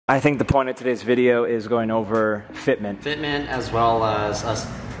I think the point of today's video is going over fitment. Fitment, as well as us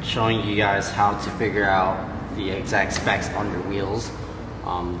showing you guys how to figure out the exact specs on your wheels.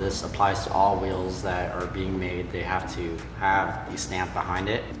 This applies to all wheels that are being made. They have to have the stamp behind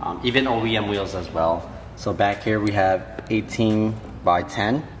it. Even OEM wheels as well. So back here we have 18 by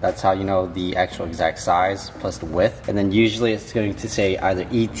 10. That's how you know the actual exact size plus the width. And then usually it's going to say either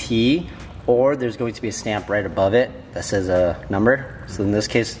ET or there's going to be a stamp right above it that says a number. So in this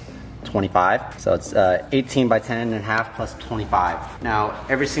case, 25. So it's 18 by 10 and a half plus 25. Now,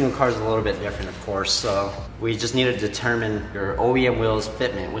 every single car is a little bit different, of course. So we just need to determine your OEM wheels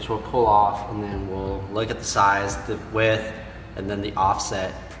fitment, which we'll pull off, and then we'll look at the size, the width, and then the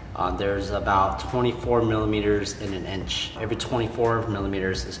offset. There's about 24 millimeters in an inch. Every 24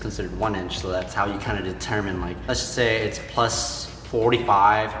 millimeters is considered 1 inch. So that's how you kind of determine, like, let's just say it's plus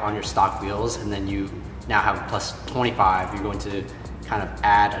 45 on your stock wheels, and then you now have a plus 25. You're going to kind of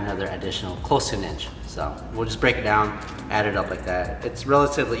add another additional close to an inch. So we'll just break it down, add it up like that. It's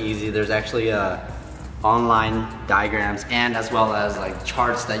relatively easy. There's actually online diagrams and as well as like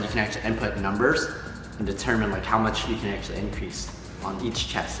charts that you can actually input numbers and determine like how much you can actually increase on each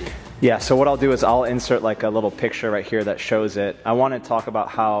chassis. Yeah, so what I'll do is I'll insert like a little picture right here that shows it. I want to talk about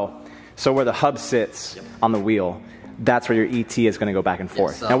how, so where the hub sits on the wheel, that's where your ET is going to go back and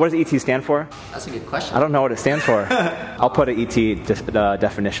forth. So now, what does ET stand for? That's a good question. I don't know what it stands for. I'll put an ET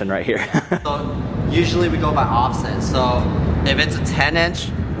definition right here. So usually we go by offset. So if it's a 10-inch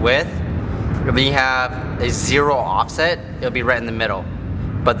width, if we have a 0 offset, it'll be right in the middle.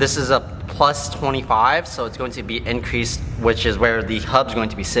 But this is a plus 25, so it's going to be increased, which is where the hub's going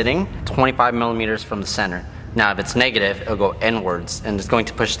to be sitting, 25 millimeters from the center. Now if it's negative, it'll go inwards and it's going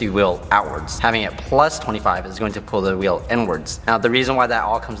to push the wheel outwards. Having it plus 25 is going to pull the wheel inwards. Now the reason why that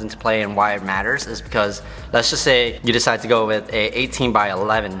all comes into play and why it matters is because let's just say you decide to go with a 18 by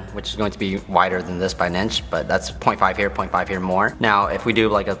 11, which is going to be wider than this by an inch, but that's 0.5 here more. Now if we do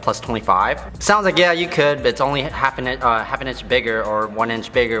like a plus 25, sounds like yeah you could, but it's only half an inch bigger or 1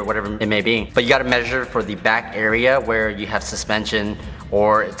 inch bigger, whatever it may be. But you got to measure for the back area where you have suspension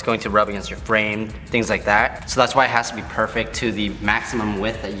or it's going to rub against your frame, things like that. So that's why it has to be perfect to the maximum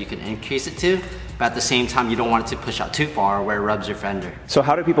width that you can increase it to, but at the same time you don't want it to push out too far where it rubs your fender. So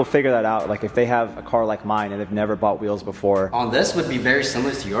how do people figure that out? Like if they have a car like mine and they've never bought wheels before? On this would be very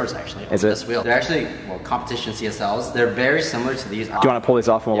similar to yours actually. Is it? This wheel. They're actually, well, competition CSLs. They're very similar to these. Do you want to pull these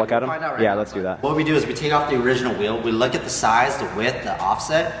off and we'll look at them? Right Let's do that. What we do is we take off the original wheel, we look at the size, the width, the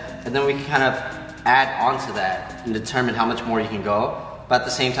offset, and then we can kind of add onto that and determine how much more you can go. But at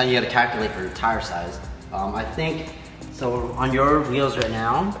the same time, you got to calculate for your tire size. I think, so on your wheels right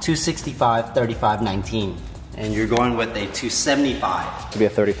now, 265, 35, 19. And you're going with a 275. It'll be a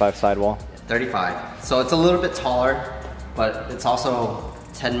 35 sidewall. 35. So it's a little bit taller, but it's also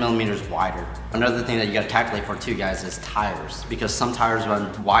 10 millimeters wider. Another thing that you got to calculate for too, guys, is tires. Because some tires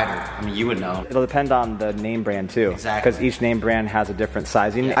run wider. I mean, you would know. It'll depend on the name brand too. Exactly. Because each name brand has a different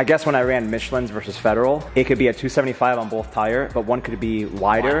sizing. Yeah. I guess when I ran Michelin's versus Federal, it could be a 275 on both tire, but one could be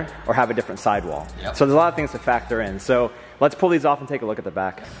wider or have a different sidewall. Yep. So there's a lot of things to factor in. So let's pull these off and take a look at the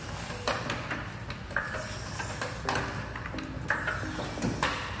back.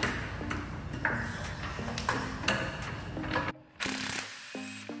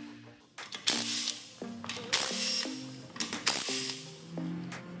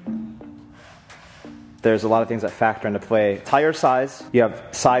 There's a lot of things that factor into play. Tire size, you have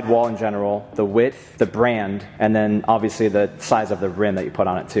sidewall in general, the width, the brand, and then obviously the size of the rim that you put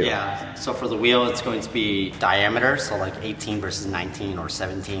on it too. Yeah, so for the wheel it's going to be diameter, so like 18 versus 19 or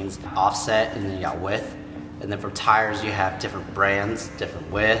 17s, offset, and then you got width. And then for tires you have different brands,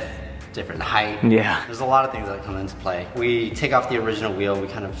 different width, different height. Yeah. There's a lot of things that come into play. We take off the original wheel, we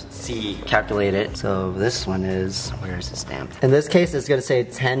kind of calculate it. So this one is, where is it stamped? In this case, it's gonna say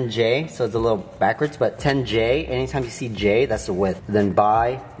 10J, so it's a little backwards, but 10J, anytime you see J, that's the width. Then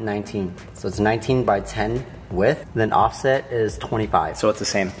by 19. So it's 19 by 10 width, then offset is 25. So it's the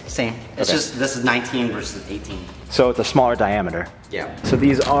same? Same. It's just, this is 19 versus 18. So it's a smaller diameter. Yeah. So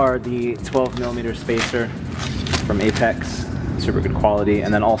these are the 12 millimeter spacer from Apex. Super good quality,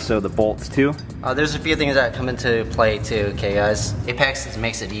 and then also the bolts too. There's a few things that come into play too, okay guys. Apex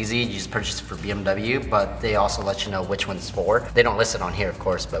makes it easy, you just purchase it for BMW, but they also let you know which one's for. They don't list it on here of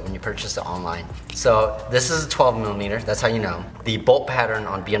course, but when you purchase it online. So this is a 12 millimeter, that's how you know. The bolt pattern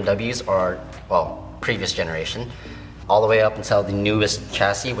on BMWs are, well, previous generation, all the way up until the newest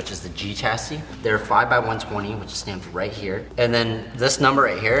chassis, which is the G chassis. They're 5x120, which is stamped right here. And then this number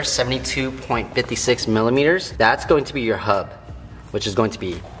right here, 72.56 millimeters, that's going to be your hub, which is going to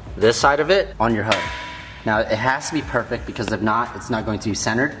be this side of it on your hub. Now it has to be perfect because if not, it's not going to be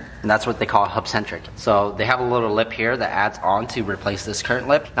centered, and that's what they call hub-centric. So they have a little lip here that adds on to replace this current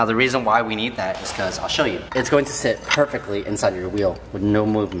lip. Now the reason why we need that is because, I'll show you, it's going to sit perfectly inside your wheel with no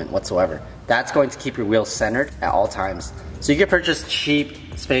movement whatsoever. That's going to keep your wheel centered at all times. So you can purchase cheap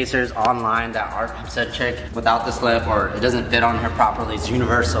spacers online that are hub-centric without this lip, or it doesn't fit on here properly, it's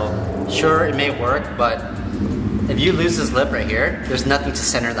universal. Sure, it may work, but if you lose this lip right here, there's nothing to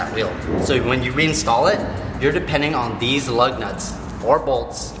center that wheel. So when you reinstall it, you're depending on these lug nuts or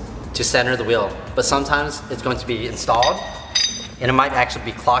bolts to center the wheel. But sometimes it's going to be installed and it might actually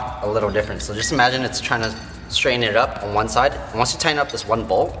be clocked a little different. So just imagine it's trying to straighten it up on one side. And once you tighten up this one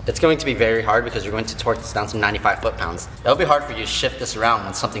bolt, it's going to be very hard because you're going to torque this down to 95 foot-pounds. It'll be hard for you to shift this around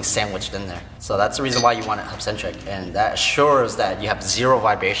when something's sandwiched in there. So that's the reason why you want it hub-centric, and that assures that you have zero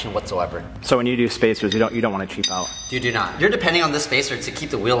vibration whatsoever. So when you do spacers, you don't want to cheap out. You do not. You're depending on this spacer to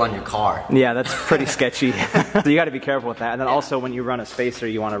keep the wheel on your car. Yeah, that's pretty sketchy. So you got to be careful with that. And then also when you run a spacer,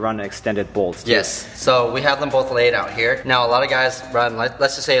 you want to run extended bolts too. Yes. So we have them both laid out here. Now a lot of guys run, let's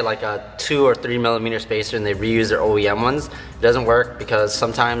just say like a 2 or 3 millimeter spacer, and they reuse their OEM ones. It doesn't work because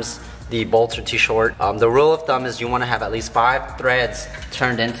sometimes the bolts are too short. The rule of thumb is you want to have at least 5 threads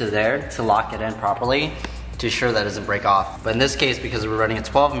turned into there to lock it in properly to ensure that it doesn't break off. But in this case, because we're running a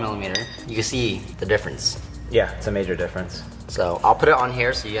 12 millimeter, you can see the difference. Yeah, it's a major difference. So I'll put it on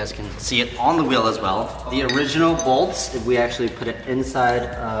here so you guys can see it on the wheel as well. The original bolts, if we actually put it inside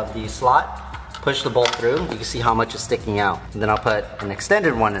of the slot, push the bolt through, you can see how much is sticking out. And then I'll put an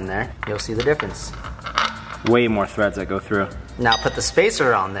extended one in there, you'll see the difference. Way more threads that go through. Now put the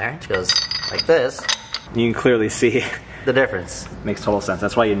spacer on there, which goes like this. You can clearly see the difference. Makes total sense.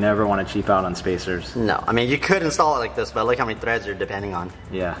 That's why you never want to cheap out on spacers. No, I mean you could install it like this, but look how many threads you're depending on.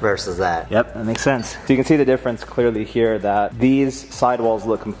 Yeah. Versus that. Yep, that makes sense. So you can see the difference clearly here that these sidewalls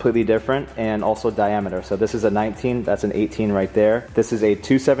look completely different, and also diameter. So this is a 19, that's an 18 right there. This is a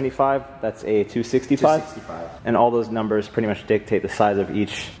 275, that's a 265. 265. And all those numbers pretty much dictate the size of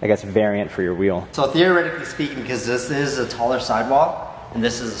each, I guess, variant for your wheel. So theoretically speaking, because this is a taller sidewall and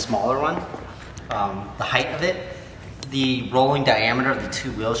this is a smaller one, the height of it, the rolling diameter of the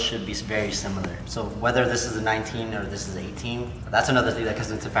two wheels should be very similar. So whether this is a 19 or this is 18, that's another thing that comes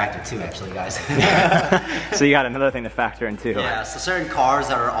into factor too, actually, guys. So you got another thing to factor in too. Yeah, so certain cars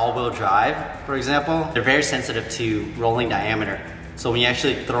that are all-wheel drive, for example, they're very sensitive to rolling diameter. So when you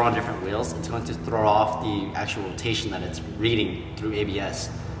actually throw on different wheels, it's going to throw off the actual rotation that it's reading through ABS.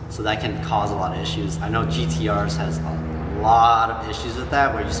 So that can cause a lot of issues. I know GTRs has a lot of issues with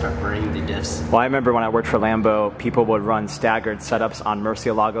that, where you start burning the diffs. Well, I remember when I worked for Lambo, people would run staggered setups on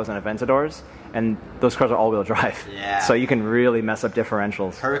Murcielagos and Aventadors, and those cars are all-wheel drive. Yeah. So you can really mess up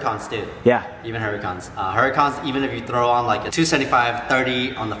differentials. Huracans do. Yeah. Even Huracans. Huracans, even if you throw on like a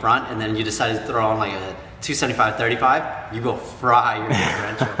 275/30 on the front, and then you decide to throw on like a 275/35, you will fry your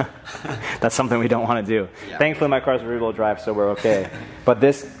differential. That's something we don't want to do. Yeah. Thankfully, my car's rear-wheel drive, so we're okay. But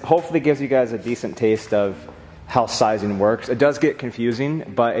this hopefully gives you guys a decent taste of how sizing works. It does get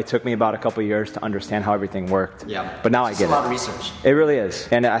confusing, but it took me about a couple years to understand how everything worked. Yeah. But now I get it. It's a lot of research. It really is.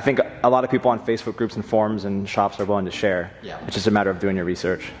 And I think a lot of people on Facebook groups and forums and shops are willing to share. Yeah. It's just a matter of doing your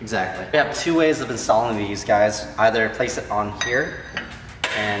research. Exactly. We have two ways of installing these, guys. Either place it on here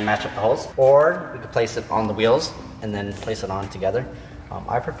and match up the holes, or we could place it on the wheels and then place it on together.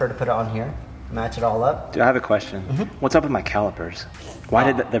 I prefer to put it on here, match it all up. Dude, I have a question. What's up with my calipers?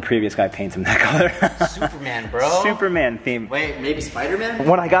 Why did the previous guy paint them that color? Superman, bro. Superman theme. Wait, maybe Spider-Man?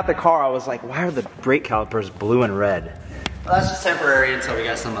 When I got the car, I was like, why are the brake calipers blue and red? Well, that's just temporary until we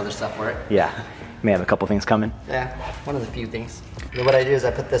got some other stuff for it. Yeah, may have a couple things coming. Yeah, one of the few things. So what I do is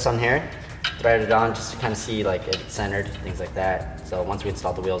I put this on here, thread it on just to kind of see like it's centered, things like that. So once we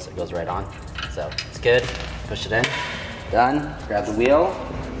install the wheels, it goes right on. So it's good. Push it in. Done. Grab the wheel.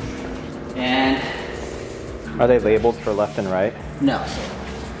 And are they labeled for left and right? no, so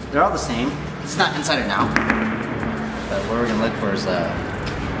they're all the same. It's not inside or now. But what we're gonna look for is a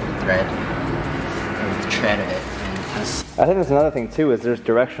thread, or the tread of it. And kind of I think there's another thing too, is there's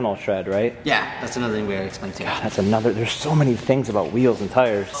directional tread, right? yeah, that's another thing we gotta explain too. That's another, there's so many things about wheels and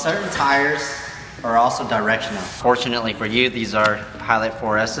tires. Certain tires are also directional. Fortunately for you, these are Highlight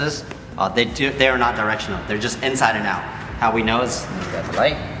 4S's. They are not directional. They're just inside and out. How we know is, we got the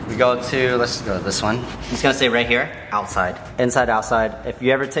light. We go to, let's go to this one. It's gonna say right here, outside. Inside, outside. If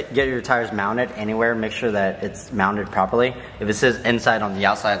you ever get your tires mounted anywhere, make sure that it's mounted properly. If it says inside on the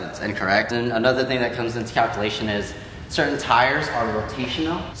outside, that's incorrect. And another thing that comes into calculation is certain tires are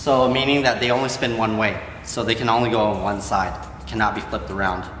rotational. So meaning that they only spin one way. So they can only go on one side. Cannot be flipped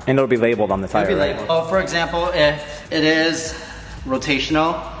around. And it'll be labeled on the tire, It'll be right? labeled. So for example, if it is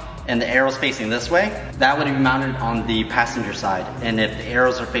rotational, and the arrow's facing this way, that would be mounted on the passenger side. And if the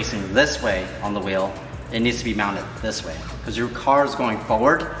arrows are facing this way on the wheel, it needs to be mounted this way. Because your car is going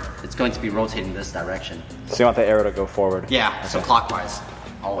forward, it's going to be rotating this direction. So you want the arrow to go forward? Yeah, okay. So clockwise,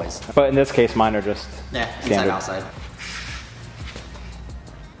 always. But in this case, mine are just inside, outside.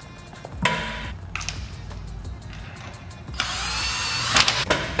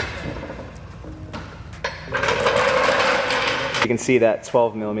 You can see that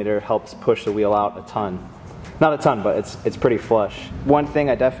 12 millimeter helps push the wheel out a ton. Not a ton, but it's pretty flush. One thing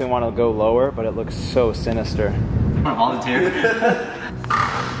I definitely want to go lower, but it looks so sinister. Volunteer.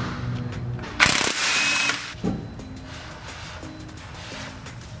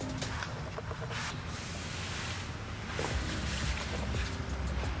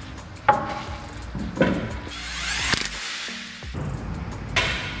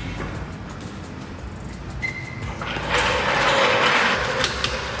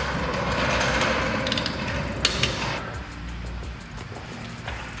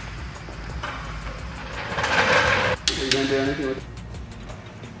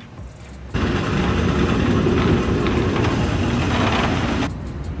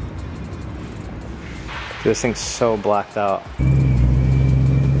 This thing's so blacked out.